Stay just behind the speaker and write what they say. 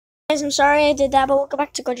Guys, I'm sorry I did that, but welcome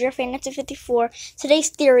back to Godzilla Fan 54. Today's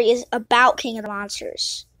theory is about King of the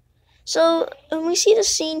Monsters. So, when we see the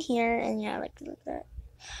scene here, and yeah, like that.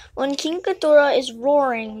 When King Ghidorah is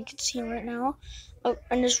roaring, you can see him right now,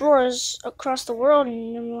 and this roars across the world,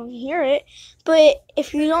 and everyone can hear it. But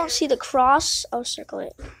if you don't see the cross, I'll circle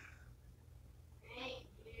it.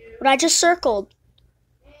 What I just circled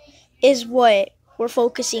is what we're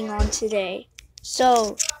focusing on today.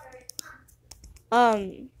 So,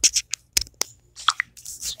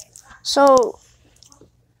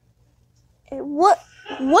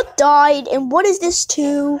 what died, and what is this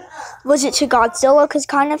to? Was it to Godzilla? Because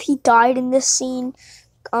kind of he died in this scene.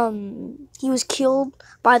 He was killed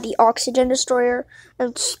by the oxygen destroyer.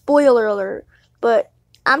 And spoiler alert, but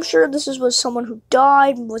I'm sure this was someone who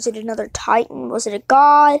died. Was it another Titan? Was it a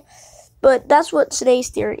god? But that's what today's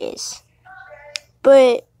theory is.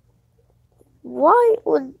 But why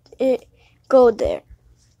would it go there?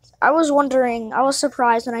 I was wondering. I was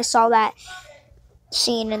surprised when I saw that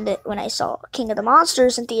scene when I saw King of the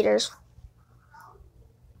Monsters in theaters.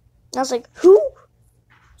 I was like, whose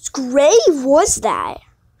grave was that?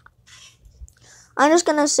 I'm just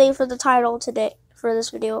gonna say for the title today for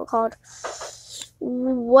this video called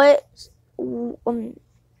who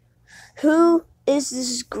is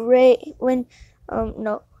this grave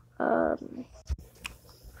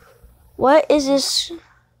what is this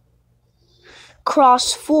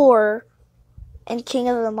cross for in King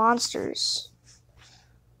of the Monsters?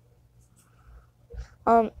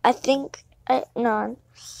 I think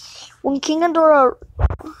when King Ghidorah,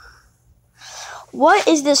 what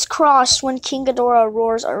is this cross when King Ghidorah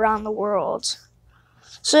roars around the world?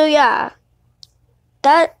 So yeah,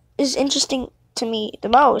 that is interesting to me the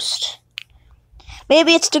most.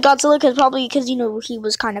 Maybe it's to Godzilla because he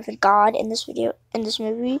was kind of a god in this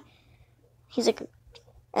movie. He's like,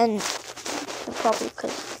 and probably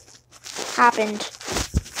because happened.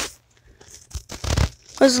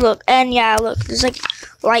 Let's look, and yeah, look, there's like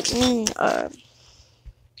lightning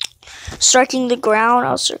striking the ground.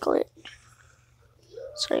 I'll circle it.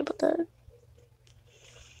 Sorry about that.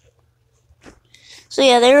 So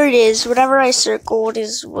yeah, there it is. Whatever I circled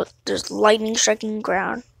is what there's lightning striking the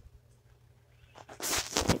ground.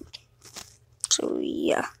 So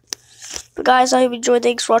yeah. But guys, I hope you enjoyed.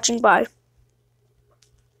 Thanks for watching. Bye.